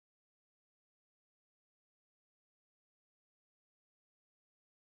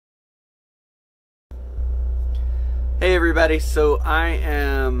Hey everybody, so I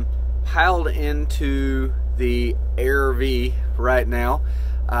am piled into the ARV right now.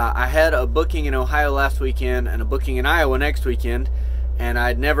 I had a booking in Ohio last weekend and a booking in Iowa next weekend, and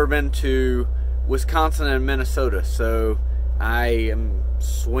I'd never been to Wisconsin and Minnesota, so I am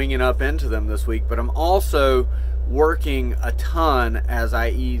swinging up into them this week, but I'm also working a ton as I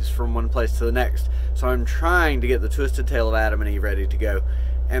ease from one place to the next. So I'm trying to get the Twisted Tale of Adam and Eve ready to go,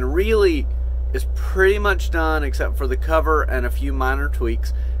 and really is pretty much done except for the cover and a few minor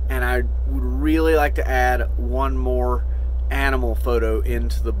tweaks, and I would really like to add one more animal photo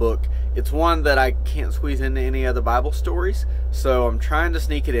into the book. It's one that I can't squeeze into any other Bible stories, so I'm trying to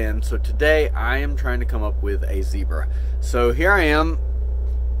sneak it in. So today I am trying to come up with a zebra. So here I am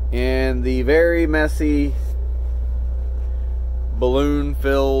in the very messy balloon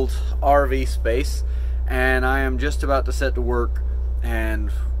filled RV space, and I am just about to set to work, and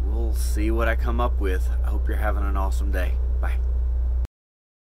we'll see what I come up with. I hope you're having an awesome day. Bye.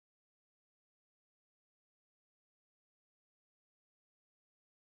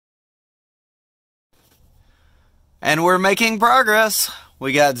 And we're making progress.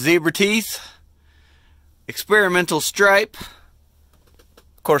 We got zebra teeth, experimental stripe,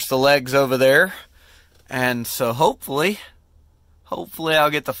 of course the legs over there, and so hopefully I'll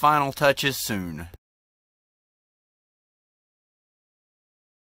get the final touches soon.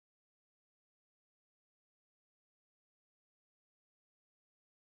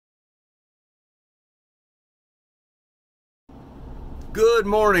 Good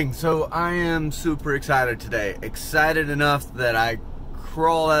morning. So I am super excited today. Excited enough that I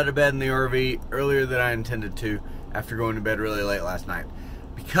crawled out of bed in the RV earlier than I intended to after going to bed really late last night.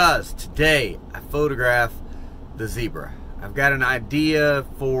 Because today I photograph the zebra. I've got an idea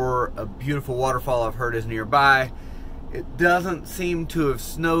for a beautiful waterfall I've heard is nearby. It doesn't seem to have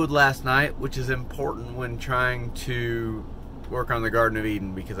snowed last night, which is important when trying to work on the Garden of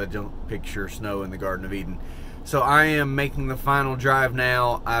Eden, because I don't picture snow in the Garden of Eden. So I am making the final drive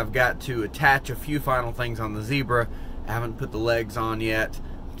now. I've got to attach a few final things on the zebra. I haven't put the legs on yet.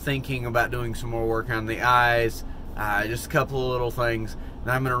 I'm thinking about doing some more work on the eyes. Just a couple of little things.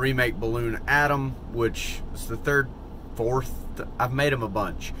 Then I'm going to remake Balloon Adam, which is the third, fourth. I've made him a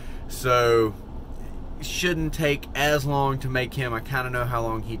bunch. So it shouldn't take as long to make him. I kind of know how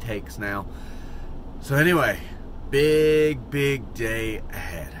long he takes now. So anyway, big day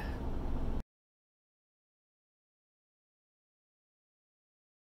ahead.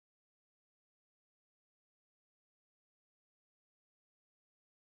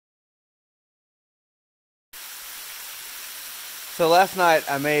 So last night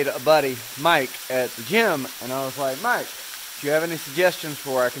I made a buddy, Mike, at the gym, and I was like, Mike, do you have any suggestions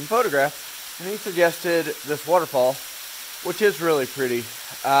for where I can photograph? And he suggested this waterfall, which is really pretty.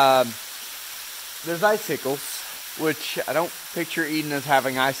 There's icicles, which I don't picture Eden as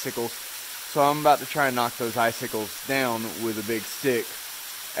having icicles, so I'm about to try and knock those icicles down with a big stick.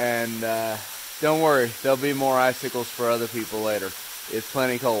 And don't worry, there'll be more icicles for other people later. It's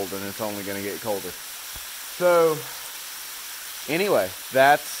plenty cold, and it's only going to get colder. So anyway,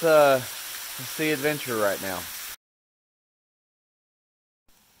 that's the adventure right now.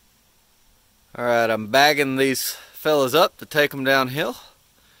 Alright, I'm bagging these fellas up to take them downhill.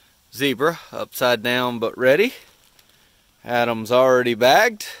 Zebra, upside down but ready. Adam's already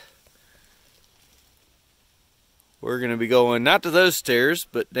bagged. We're going to be going not to those stairs,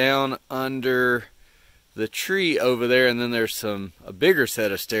 but down under the tree over there, and then there's a bigger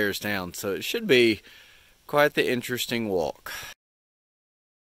set of stairs down, so it should be quite the interesting walk.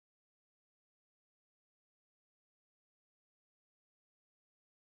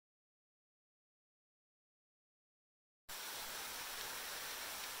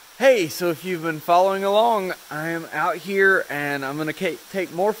 Hey, so if you've been following along, I am out here and I'm going to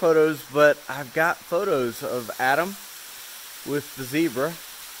take more photos, but I've got photos of Adam with the zebra,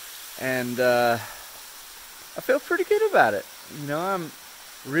 and I feel pretty good about it. You know, I'm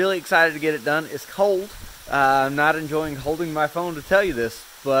really excited to get it done. It's cold. I'm not enjoying holding my phone to tell you this,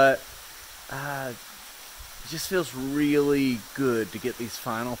 but it just feels really good to get these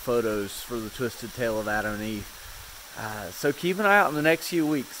final photos for the Twisted Tale of Adam and Eve. So keep an eye out in the next few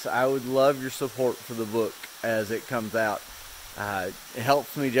weeks. I would love your support for the book as it comes out. It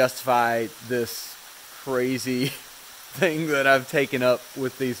helps me justify this crazy thing that I've taken up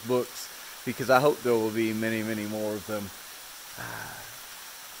with these books, because I hope there will be many more of them.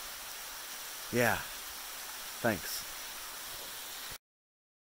 Yeah, thanks.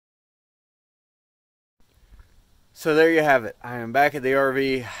 So there you have it. I am back at the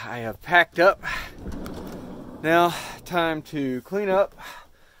RV. I have packed up. Now, time to clean up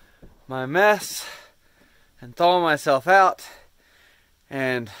my mess and thaw myself out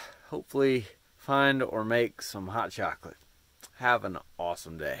and hopefully find or make some hot chocolate. Have an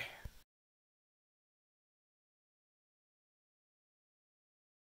awesome day.